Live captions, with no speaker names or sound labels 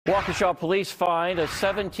Waukesha police find a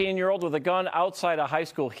 17-year-old with a gun outside a high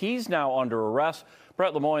school. He's now under arrest.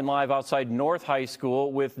 Brett Lemoyne live outside North High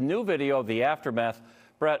School with new video of the aftermath.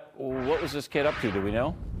 Brett, what was this kid up to? Do we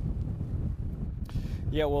know?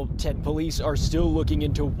 Yeah, well, Ted, police are still looking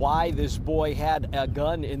into why this boy had a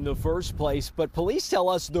gun in the first place. But police tell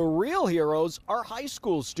us the real heroes are high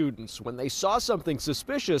school students. When they saw something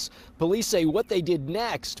suspicious, police say what they did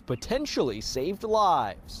next potentially saved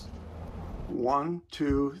lives. 1,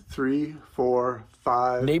 2, 3, 4,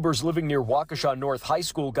 5. Neighbors living near Waukesha North High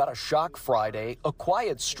School got a shock Friday. A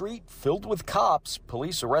quiet street filled with cops.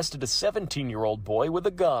 Police arrested a 17-year-old boy with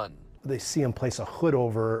a gun. They see him place a hood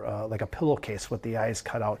over, like a pillowcase with the eyes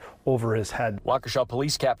cut out over his head. Waukesha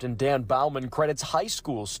Police Captain Dan Bauman credits high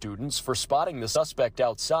school students for spotting the suspect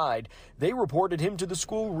outside. They reported him to the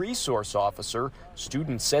school resource officer.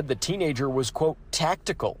 Students said the teenager was, quote,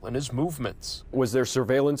 tactical in his movements. Was there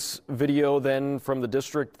surveillance video then from the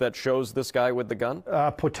district that shows this guy with the gun?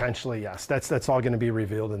 Potentially, yes. That's all going to be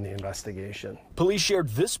revealed in the investigation. Police shared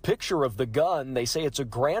this picture of the gun. They say it's a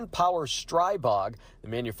Grand Power Strybog. The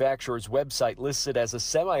manufacturer's website lists it as a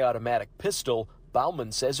semi-automatic pistol.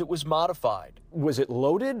 Bauman says it was modified. Was it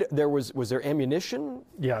loaded? Was there ammunition?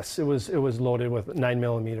 Yes, it was loaded with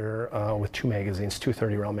 9mm with 2 magazines. 2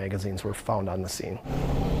 30-round magazines were found on the scene.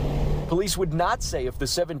 Police would not say if the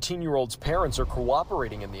 17-year-old's parents are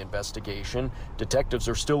cooperating in the investigation. Detectives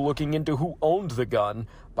are still looking into who owned the gun.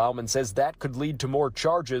 Bauman says that could lead to more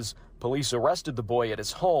charges. Police arrested the boy at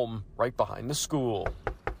his home right behind the school.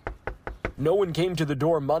 No one came to the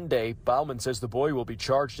door Monday. Bauman says the boy will be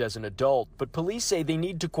charged as an adult, but police say they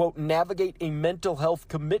need to, quote, navigate a mental health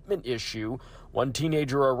commitment issue. One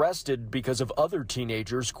teenager arrested because of other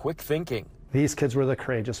teenagers' quick thinking. These kids were the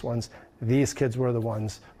courageous ones. These kids were the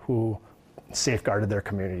ones who safeguarded their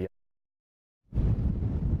community.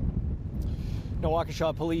 Now,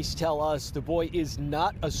 Waukesha police tell us the boy is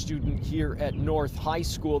not a student here at North High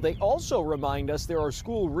School. They also remind us there are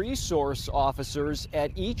school resource officers at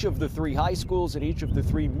each of the 3 high schools and each of the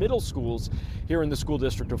 3 middle schools here in the school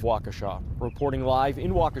district of Waukesha. Reporting live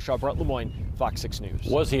in Waukesha, Brett Lemoyne, Fox 6 News.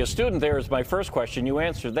 Was he a student there is my first question. You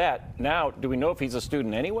answered that. Now, do we know if he's a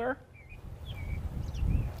student anywhere?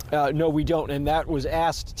 No, we don't, and that was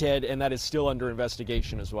asked, Ted, and that is still under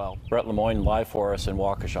investigation as well. Brett Lemoyne live for us in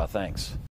Waukesha. Thanks.